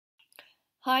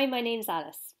Hi, my name's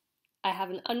Alice. I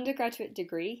have an undergraduate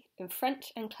degree in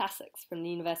French and Classics from the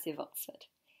University of Oxford,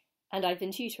 and I've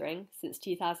been tutoring since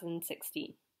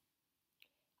 2016.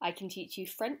 I can teach you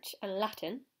French and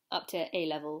Latin up to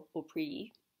A-level or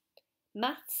pre-U,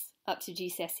 maths up to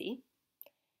GCSE,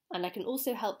 and I can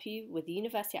also help you with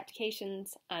university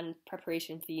applications and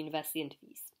preparation for university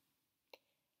interviews.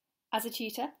 As a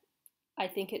tutor, I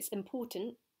think it's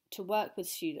important to work with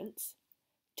students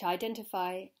to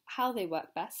identify how they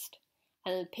work best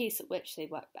and the pace at which they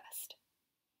work best.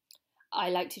 I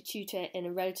like to tutor in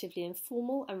a relatively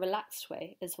informal and relaxed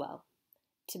way as well,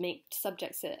 to make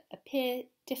subjects that appear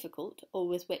difficult or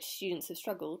with which students have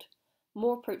struggled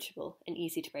more approachable and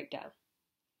easy to break down.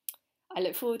 I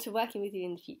look forward to working with you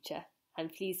in the future,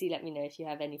 and please do let me know if you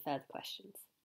have any further questions.